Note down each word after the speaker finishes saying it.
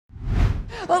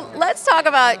Well, let's talk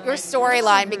about your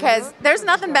storyline because there's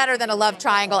nothing better than a love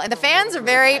triangle, and the fans are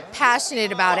very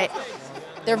passionate about it.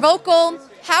 They're vocal.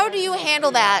 How do you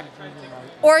handle that?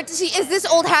 Or is this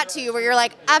old hat to you where you're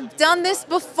like, I've done this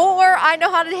before, I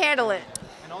know how to handle it?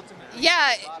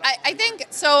 Yeah, I think,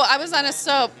 so I was on a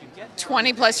soap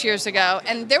 20 plus years ago,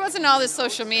 and there wasn't all this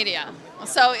social media.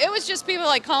 So it was just people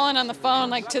like calling on the phone,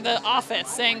 like to the office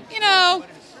saying,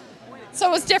 so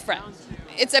it was different.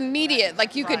 It's immediate,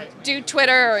 like you could do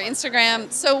Twitter or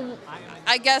Instagram. So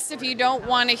I guess if you don't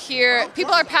want to hear,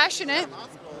 people are passionate.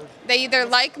 They either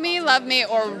like me, love me,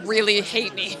 or really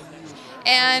hate me.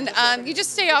 And you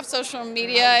just stay off social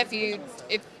media if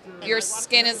your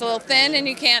skin is a little thin and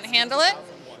you can't handle it.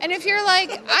 And if you're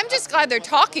like, I'm just glad they're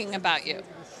talking about you.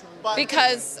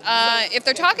 Because if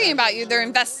they're talking about you, they're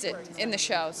invested in the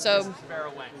show. So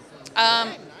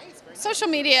social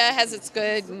media has its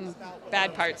good and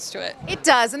bad parts to it. It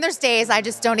does, and there's days I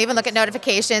just don't even look at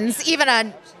notifications. Even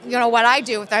on, what I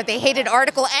do, if they hated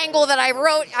article angle that I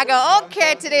wrote, I go,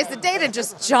 okay, today's the day to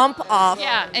just jump off.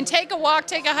 Yeah, and take a walk,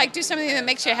 take a hike, do something that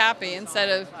makes you happy instead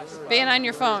of being on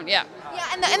your phone, yeah. Yeah,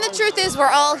 and the truth is we're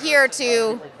all here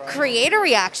to create a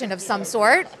reaction of some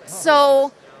sort.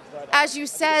 So, as you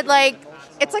said,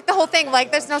 it's like the whole thing,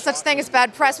 there's no such thing as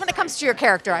bad press when it comes to your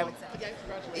character, I would say.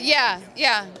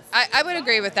 Yeah, I would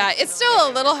agree with that. It's still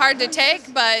a little hard to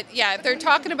take, but yeah, if they're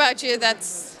talking about you,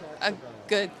 that's a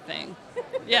good thing.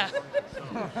 Yeah.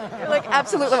 You're like,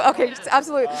 absolutely. Okay,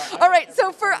 absolutely. All right,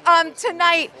 so for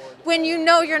tonight, when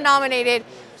you're nominated,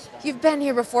 you've been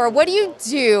here before, what do you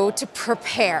do to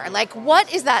prepare?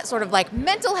 What is that sort of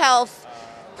mental health,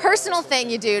 personal thing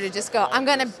you do to just go, I'm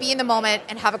going to be in the moment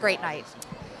and have a great night?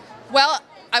 Well,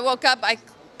 I woke up,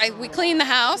 we cleaned the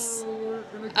house.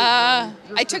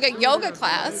 I took a yoga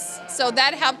class, so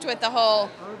that helped with the whole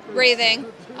breathing.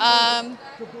 And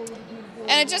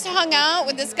I just hung out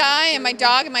with this guy and my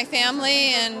dog and my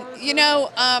family, and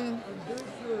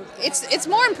it's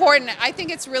more important. I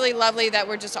think it's really lovely that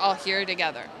we're just all here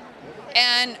together,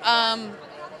 and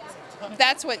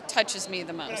that's what touches me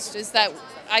the most. Is that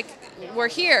we're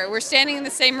here, we're standing in the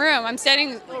same room. I'm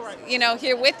standing,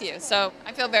 here with you, so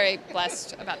I feel very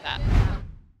blessed about that.